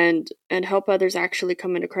and help others actually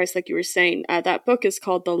come into Christ, like you were saying. That book is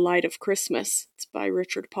called The Light of Christmas. It's by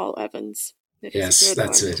Richard Paul Evans. Yes,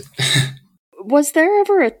 that's it. Was there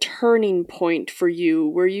ever a turning point for you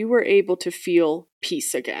where you were able to feel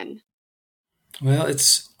peace again? Well,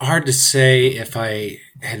 it's hard to say if I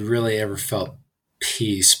had really ever felt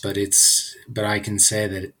peace, but I can say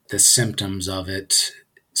that the symptoms of it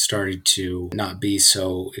started to not be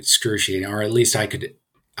so excruciating, or at least I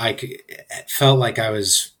felt like I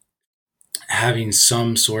was having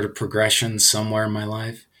some sort of progression somewhere in my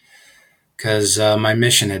life, because my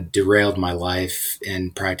mission had derailed my life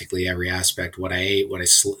in practically every aspect: what I ate,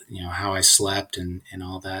 how I slept, and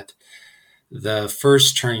all that. The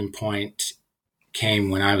first turning point came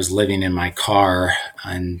when I was living in my car,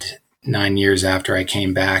 and 9 years after I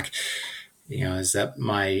came back, is that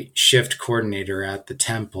my shift coordinator at the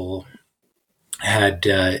temple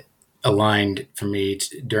had aligned for me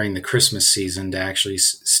during the Christmas season to actually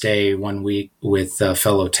stay 1 week with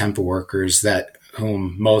fellow temple workers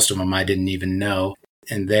whom most of them I didn't even know.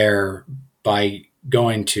 And there, by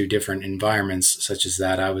going to different environments such as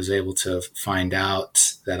that, I was able to find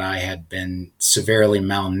out that I had been severely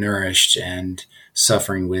malnourished and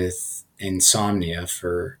suffering with insomnia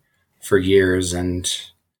for years. And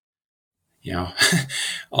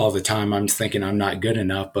all the time I'm thinking I'm not good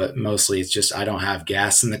enough, but mostly it's just I don't have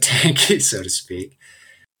gas in the tank, so to speak.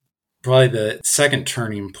 Probably the second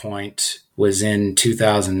turning point was in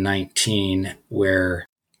 2019, where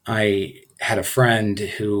I had a friend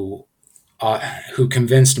who who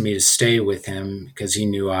convinced me to stay with him because he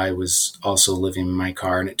knew I was also living in my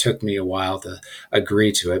car. And it took me a while to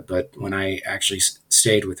agree to it. But when I actually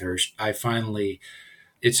stayed with her,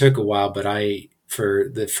 it took a while, but for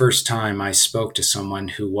the first time, I spoke to someone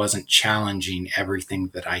who wasn't challenging everything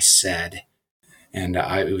that I said. And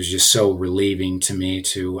it was just so relieving to me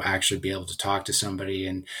to actually be able to talk to somebody.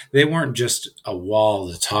 And they weren't just a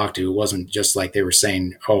wall to talk to. It wasn't just like they were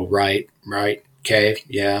saying, oh, right, okay,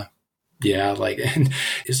 yeah. Like, and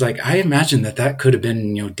it's like, I imagine that could have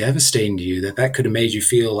been, devastating to you, that could have made you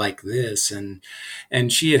feel like this.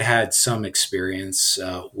 And she had some experience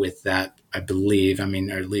with that, I believe. I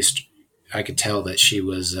mean, or at least I could tell that she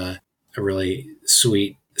was a really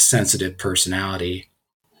sweet, sensitive personality.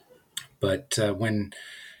 But when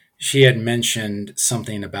she had mentioned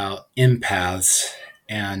something about empaths,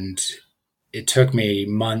 and it took me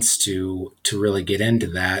months to really get into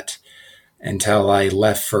that until I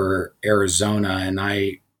left for Arizona. And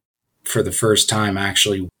for the first time,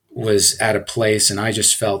 actually was at a place, and I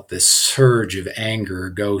just felt this surge of anger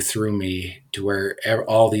go through me to where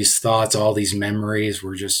all these thoughts, all these memories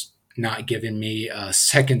were just not giving me a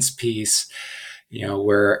second's peace,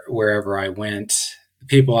 wherever I went. The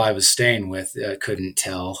people I was staying with couldn't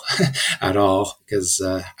tell at all, because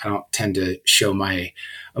I don't tend to show my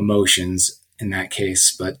emotions in that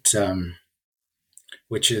case, but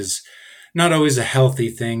which is not always a healthy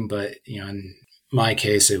thing. But in my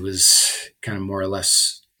case, it was kind of more or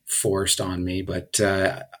less forced on me. But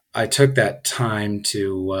I took that time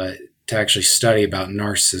to actually study about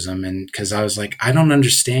narcissism, and because I was like, I don't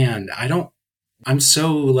understand. I'm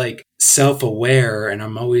so like self-aware, and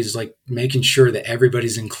I'm always like making sure that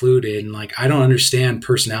everybody's included. And like, I don't understand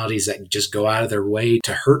personalities that just go out of their way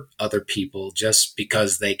to hurt other people just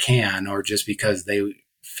because they can, or just because they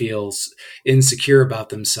feel insecure about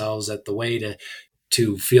themselves, that the way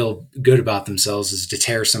to feel good about themselves is to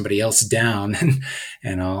tear somebody else down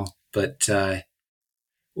and all. But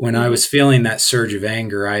when I was feeling that surge of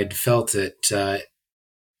anger, I'd felt it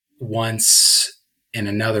once in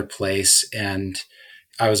another place, and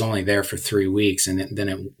I was only there for 3 weeks, and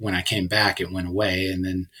then when I came back, it went away.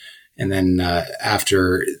 And then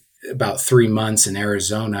after about 3 months in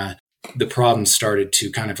Arizona, the problem started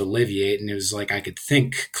to kind of alleviate, and it was like I could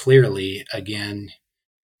think clearly again,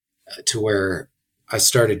 to where I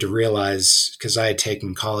started to realize, because I had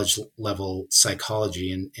taken college level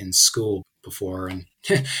psychology in school before, and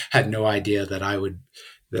had no idea that I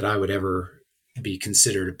would ever be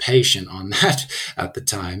considered a patient on that at the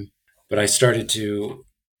time. But I started to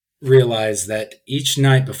realize that each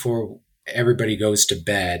night before everybody goes to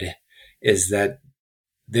bed is that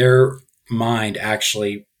their mind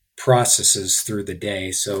actually processes through the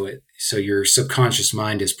day. So your subconscious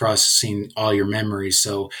mind is processing all your memories,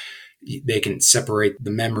 so they can separate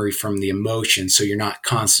the memory from the emotion, so you're not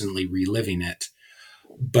constantly reliving it.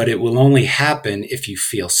 But it will only happen if you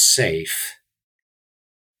feel safe.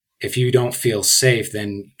 If you don't feel safe,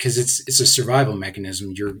 then, because it's a survival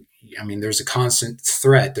mechanism, there's a constant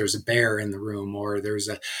threat. There's a bear in the room, or there's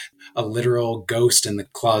a literal ghost in the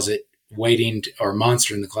closet or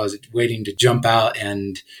monster in the closet waiting to jump out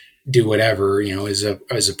and do whatever, is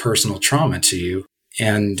a personal trauma to you.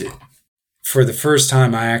 And for the first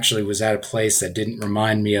time, I actually was at a place that didn't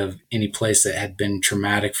remind me of any place that had been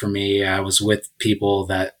traumatic for me. I was with people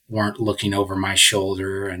that weren't looking over my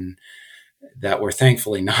shoulder, and that were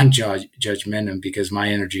thankfully non-judgmental, because my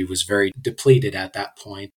energy was very depleted at that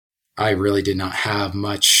point. I really did not have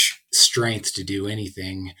much strength to do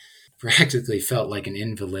anything. Practically felt like an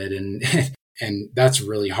invalid, and that's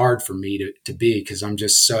really hard for me to be, because I'm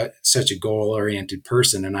just such a goal-oriented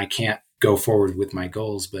person, and I can't go forward with my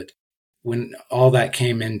goals. But when all that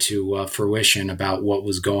came into fruition about what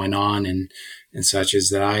was going on and such, is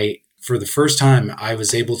that for the first time, I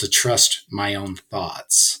was able to trust my own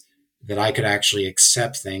thoughts, that I could actually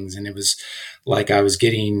accept things. And it was like I was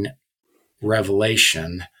getting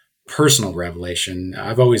revelation, personal revelation.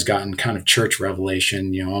 I've always gotten kind of church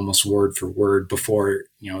revelation, almost word for word before,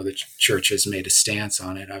 the church has made a stance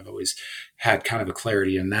on it. I've always had kind of a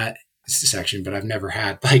clarity in that section, but I've never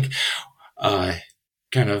had like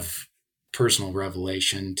kind of personal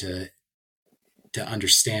revelation to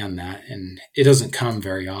understand that. And it doesn't come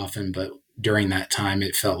very often, but during that time,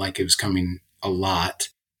 it felt like it was coming a lot.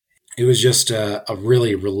 It was just a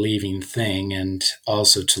really relieving thing. And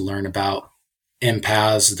also to learn about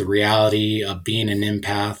empaths, the reality of being an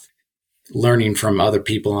empath, learning from other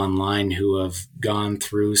people online who have gone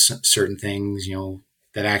through certain things,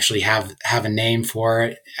 that actually have a name for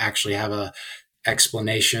it, actually have a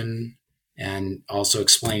explanation, and also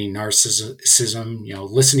explaining narcissism,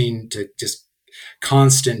 listening to just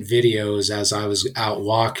constant videos as I was out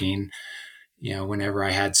walking, whenever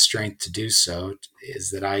I had strength to do so,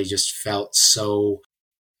 is that I just felt so,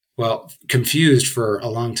 well, confused for a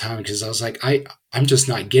long time, because I was like, I'm just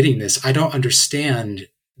not getting this. I don't understand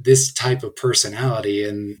this type of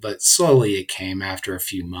personality. But slowly it came after a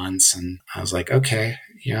few months, and I was like, okay,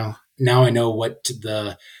 now I know what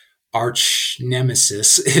the arch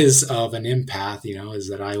nemesis is of an empath, is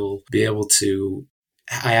that I will be able to,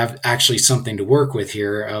 I have actually something to work with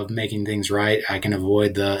here of making things right. I can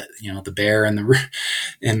avoid the bear in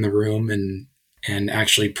the room, and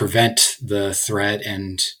actually prevent the threat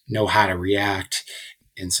and know how to react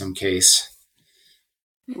in some case.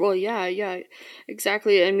 Well, yeah,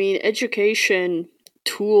 exactly. I mean, education,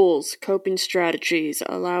 tools, coping strategies,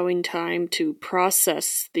 allowing time to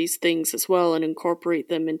process these things as well and incorporate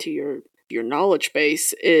them into your knowledge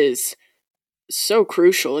base is so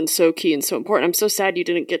crucial and so key and so important. I'm so sad you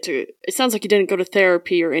didn't get to, it sounds like you didn't go to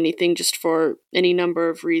therapy or anything, just for any number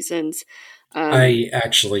of reasons. I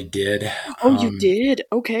actually did. Oh, you did?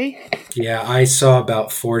 Okay. Yeah, I saw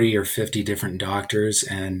about 40 or 50 different doctors,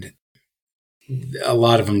 and a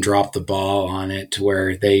lot of them dropped the ball on it, to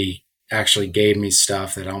where they actually gave me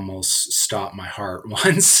stuff that almost stopped my heart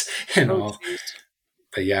once and all. Geez.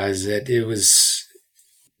 But yeah, it was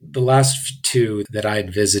the last two that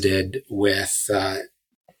I'd visited with,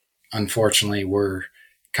 unfortunately, were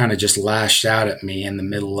kind of just lashed out at me in the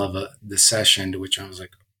middle of the session, to which I was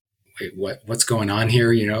like, wait, what's going on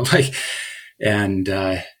here? And,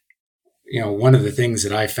 one of the things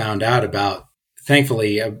that I found out about,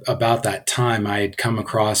 thankfully, about that time, I had come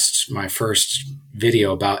across my first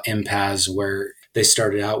video about empaths, where they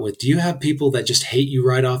started out with, do you have people that just hate you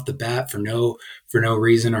right off the bat for no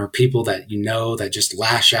reason, or people that that just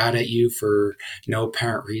lash out at you for no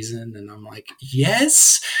apparent reason? And I'm like,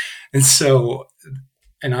 yes. And so,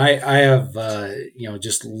 and I have,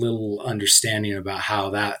 just little understanding about how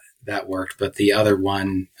that worked. But the other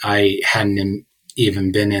one, I hadn't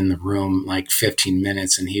even been in the room like 15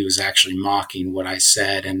 minutes, and he was actually mocking what I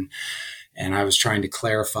said. And I was trying to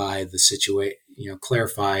clarify the situation,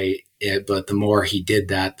 clarify it. But the more he did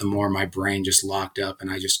that, the more my brain just locked up,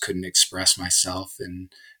 and I just couldn't express myself.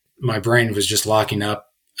 And my brain was just locking up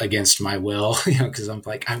against my will, because I'm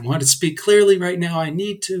like, I want to speak clearly right now. I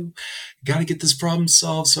need to, got to get this problem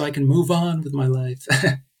solved so I can move on with my life.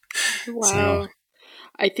 Wow. So,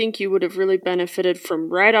 I think you would have really benefited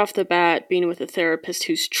from, right off the bat, being with a therapist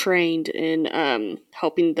who's trained in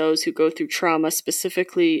helping those who go through trauma.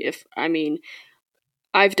 Specifically,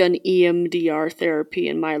 I've done EMDR therapy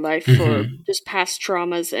in my life for just past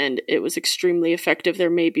traumas, and it was extremely effective.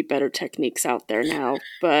 There may be better techniques out there now,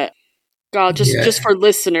 but God, just for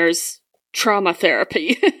listeners, trauma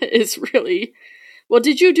therapy is really... Well,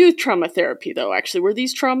 did you do trauma therapy, though, actually? Were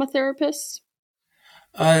these trauma therapists?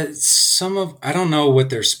 I don't know what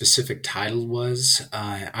their specific title was.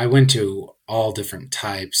 I went to all different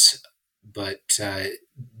types, but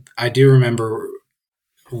I do remember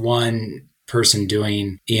one person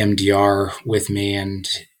doing EMDR with me,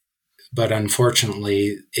 but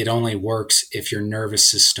unfortunately, it only works if your nervous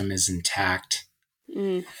system is intact.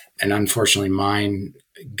 And unfortunately, mine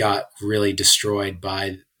got really destroyed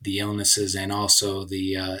by the illnesses and also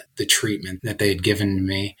the treatment that they had given to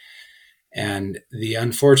me. And the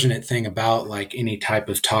unfortunate thing about like any type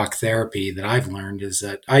of talk therapy that I've learned is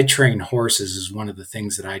that I train horses is one of the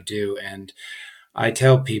things that I do. And I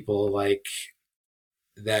tell people like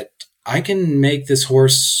that I can make this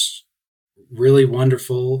horse really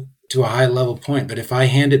wonderful to a high level point. But if I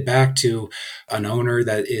hand it back to an owner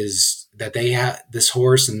that they have, this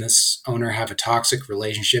horse and this owner have a toxic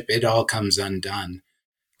relationship, it all comes undone.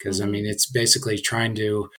 Because it's basically trying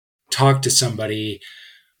to talk to somebody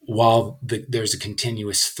while there's a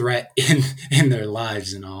continuous threat in their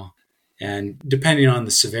lives and all. And depending on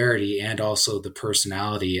the severity and also the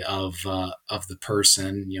personality of the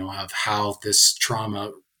person, of how this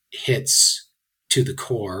trauma hits to the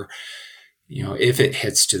core, if it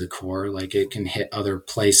hits to the core, like it can hit other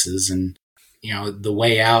places. And, the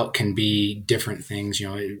way out can be different things,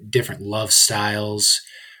 different love styles,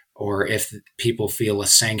 or if people feel a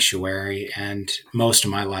sanctuary. And most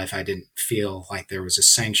of my life, I didn't feel like there was a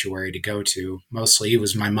sanctuary to go to. Mostly it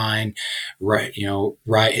was my mind, right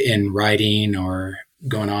in writing or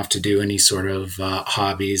going off to do any sort of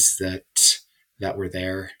hobbies that were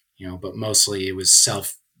there, but mostly it was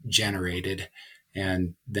self-generated.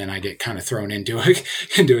 And then I get kind of thrown into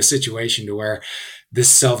a situation to where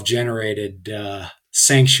this self-generated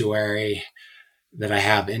sanctuary that I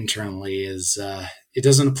have internally is it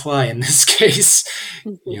doesn't apply in this case.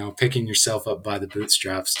 Picking yourself up by the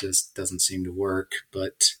bootstraps just doesn't seem to work.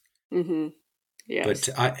 But Yes.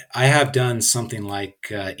 But I have done something like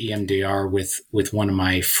EMDR with one of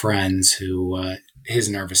my friends who his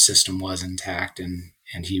nervous system was intact,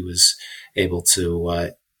 and he was able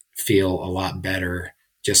to feel a lot better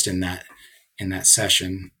just in that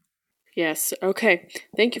session. Yes. Okay.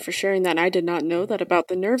 Thank you for sharing that. I did not know that about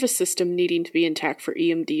the nervous system needing to be intact for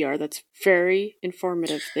EMDR. That's very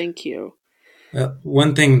informative. Thank you.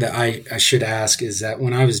 One thing that I should ask is that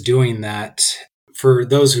when I was doing that, for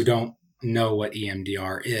those who don't know what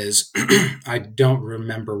EMDR is, I don't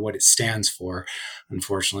remember what it stands for,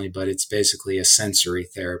 unfortunately, but it's basically a sensory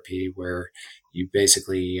therapy where you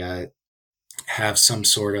basically have some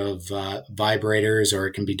sort of vibrators, or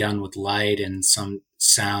it can be done with light and some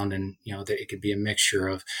sound, and it could be a mixture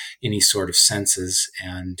of any sort of senses.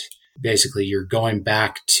 And basically you're going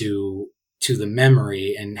back to the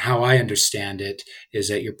memory, and how I understand it is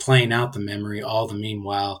that you're playing out the memory all the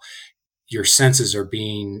meanwhile your senses are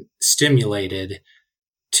being stimulated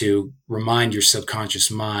to remind your subconscious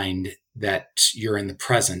mind that you're in the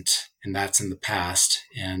present and that's in the past.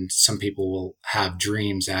 And some people will have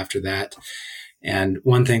dreams after that. And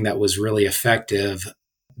one thing that was really effective,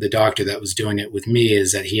 the doctor that was doing it with me,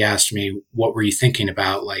 is that he asked me, what were you thinking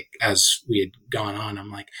about? Like, as we had gone on, I'm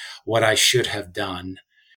like, what I should have done.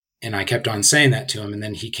 And I kept on saying that to him. And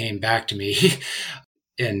then he came back to me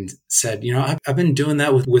and said, I've been doing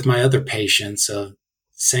that with my other patients, of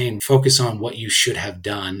saying, focus on what you should have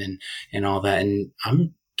done and all that. And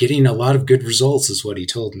I'm getting a lot of good results, is what he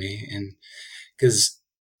told me. And because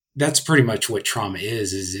that's pretty much what trauma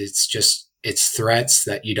is it's threats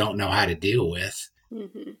that you don't know how to deal with.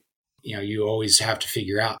 Mm-hmm. You always have to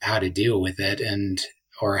figure out how to deal with it,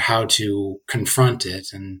 or how to confront it.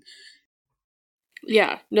 And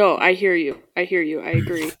Yeah, no, I hear you. I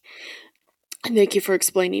agree. And thank you for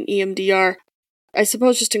explaining EMDR. I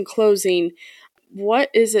suppose, just in closing, what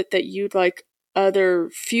is it that you'd like other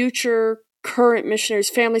future, current missionaries,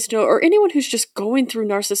 families to know, or anyone who's just going through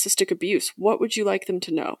narcissistic abuse? What would you like them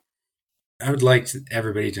to know? I would like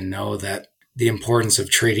everybody to know that the importance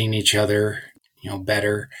of treating each other,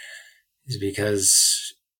 better, is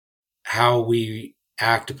because how we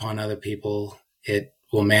act upon other people, it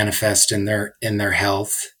will manifest in their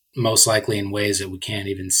health, most likely in ways that we can't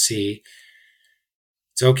even see.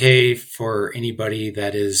 It's okay for anybody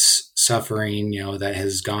that is suffering, that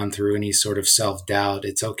has gone through any sort of self-doubt.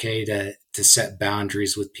 It's okay to set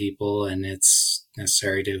boundaries with people, and it's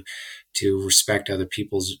necessary to respect other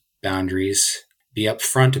people's boundaries. Be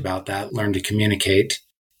upfront about that, learn to communicate.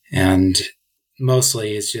 And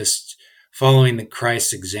mostly it's just following the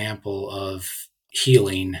Christ example of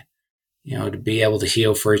healing, to be able to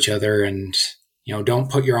heal for each other, and,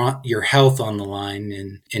 don't put your health on the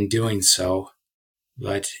line in doing so.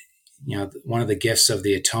 But, one of the gifts of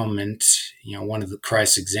the atonement, one of the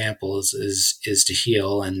Christ examples is to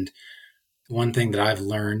heal. And one thing that I've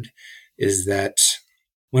learned is that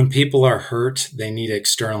when people are hurt, they need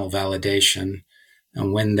external validation.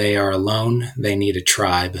 And when they are alone, they need a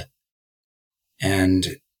tribe.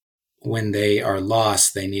 And when they are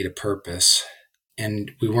lost, they need a purpose.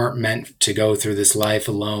 And we weren't meant to go through this life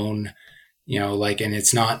alone, and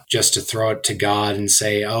it's not just to throw it to God and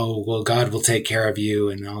say, oh, well, God will take care of you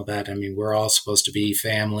and all that. I mean, we're all supposed to be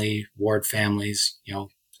family, ward families.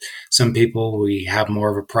 Some people we have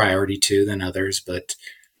more of a priority to than others, but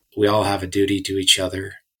we all have a duty to each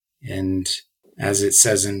other. And as it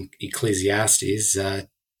says in Ecclesiastes,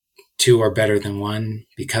 two are better than one,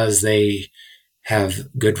 because they have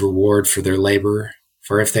good reward for their labor.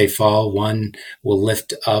 For if they fall, one will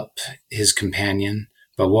lift up his companion.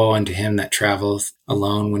 But woe unto him that travelleth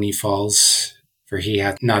alone when he falls, for he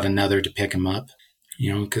hath not another to pick him up.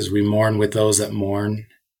 Because we mourn with those that mourn,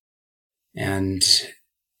 and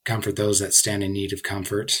comfort those that stand in need of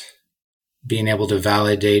comfort. Being able to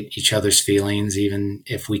validate each other's feelings, even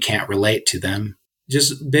if we can't relate to them.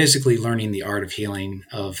 Just basically learning the art of healing,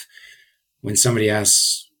 of when somebody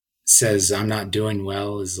says, I'm not doing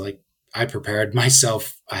well, is like, I prepared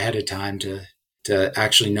myself ahead of time to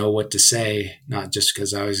actually know what to say, not just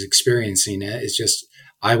because I was experiencing it. It's just,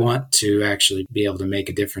 I want to actually be able to make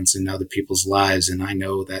a difference in other people's lives. And I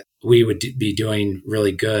know that we would be doing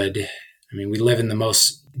really good. I mean, we live in the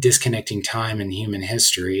most disconnecting time in human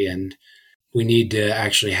history, and we need to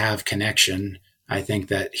actually have connection. I think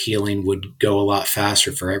that healing would go a lot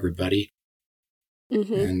faster for everybody.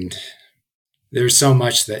 Mm-hmm. And there's so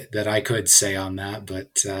much that I could say on that,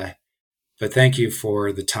 but thank you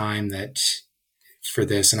for the time for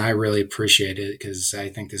this. And I really appreciate it, because I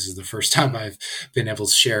think this is the first time I've been able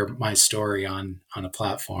to share my story on a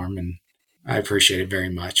platform, and I appreciate it very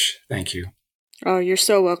much. Thank you. Oh, you're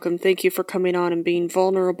so welcome. Thank you for coming on and being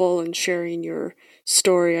vulnerable and sharing your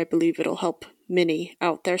story. I believe it'll help many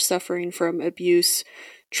out there suffering from abuse,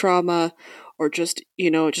 trauma, or just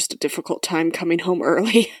a difficult time coming home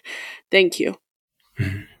early. Thank you.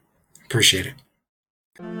 Mm-hmm. Appreciate it.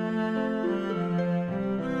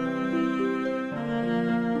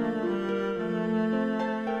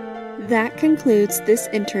 That concludes this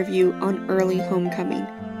interview on early homecoming.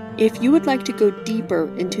 If you would like to go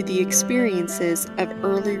deeper into the experiences of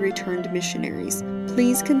early returned missionaries,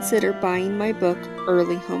 please consider buying my book,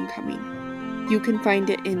 Early Homecoming. You can find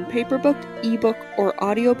it in paperback, ebook, or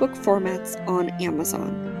audiobook formats on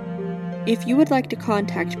Amazon. If you would like to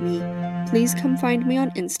contact me, please come find me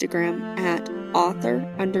on Instagram at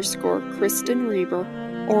author_Kristen Reber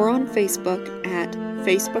or on Facebook at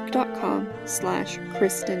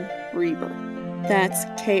facebook.com/Kristen Reber. That's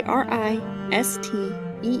KRISTENREBER.